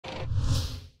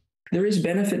there is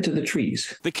benefit to the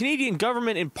trees. The Canadian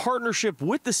government, in partnership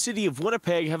with the City of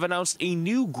Winnipeg, have announced a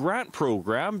new grant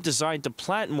program designed to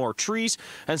plant more trees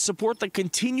and support the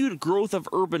continued growth of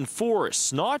urban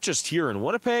forests, not just here in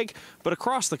Winnipeg, but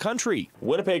across the country.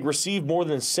 Winnipeg received more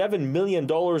than $7 million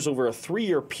over a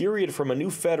 3-year period from a new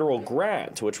federal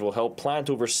grant, which will help plant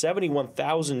over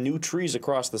 71,000 new trees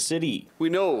across the city. We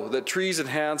know that trees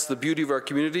enhance the beauty of our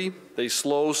community, they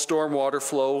slow stormwater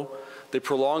flow, they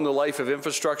prolong the life of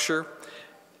infrastructure,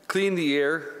 clean the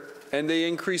air, and they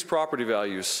increase property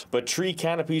values. But tree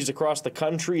canopies across the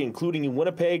country, including in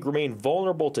Winnipeg, remain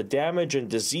vulnerable to damage and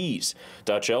disease.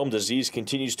 Dutch elm disease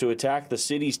continues to attack the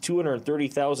city's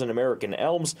 230,000 American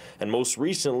elms, and most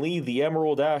recently, the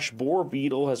emerald ash borer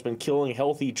beetle has been killing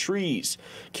healthy trees.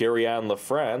 Carrie-Anne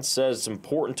LaFrance says it's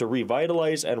important to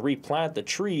revitalize and replant the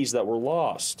trees that were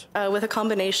lost. With a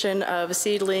combination of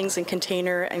seedlings and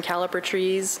container and caliper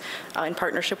trees, in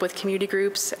partnership with community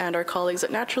groups and our colleagues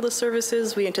at Naturalist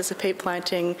Services, we anticipate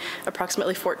planting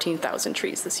approximately 14,000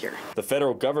 trees this year. The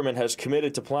federal government has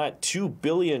committed to plant 2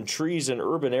 billion trees in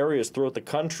urban areas throughout the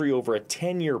country over a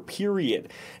 10-year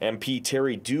period. MP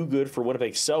Terry Duguid for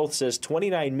Winnipeg South says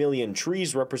 29 million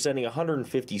trees representing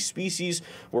 150 species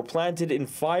were planted in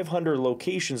 500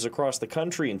 locations across the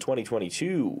country in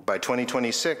 2022. By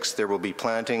 2026, there will be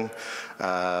planting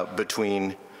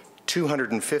between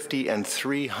 250 and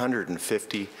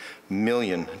 350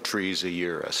 million trees a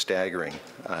year, a staggering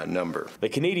number. The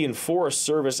Canadian Forest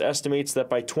Service estimates that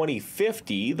by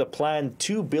 2050, the planned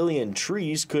 2 billion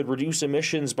trees could reduce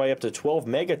emissions by up to 12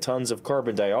 megatons of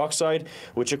carbon dioxide,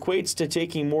 which equates to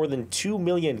taking more than 2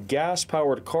 million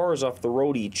gas-powered cars off the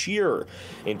road each year.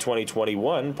 In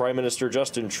 2021, Prime Minister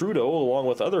Justin Trudeau, along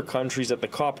with other countries at the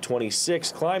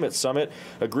COP26 climate summit,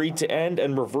 agreed to end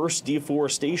and reverse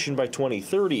deforestation by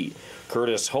 2030.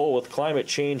 Curtis Hull with Climate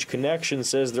Change Connection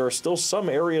says there are still some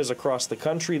areas across the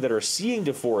country that are seeing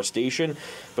deforestation,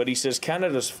 but he says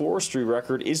Canada's forestry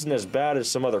record isn't as bad as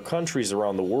some other countries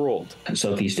around the world.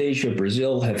 Southeast Asia,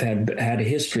 Brazil have had a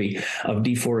history of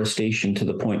deforestation to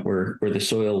the point where the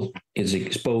soil is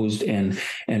exposed and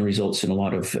results in a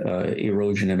lot of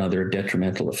erosion and other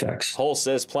detrimental effects. Hull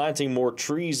says planting more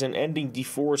trees and ending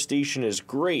deforestation is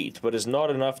great, but is not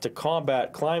enough to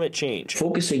combat climate change.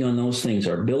 Focusing on those things,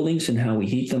 our buildings and how we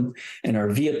heat them, and our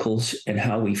vehicles and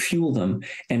how we fuel them,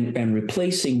 and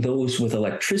replacing those with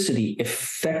electricity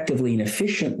effectively and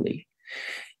efficiently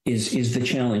is the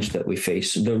challenge that we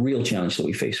face, the real challenge that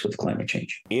we face with climate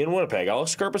change. In Winnipeg,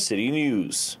 Alex Karpa, City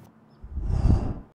News.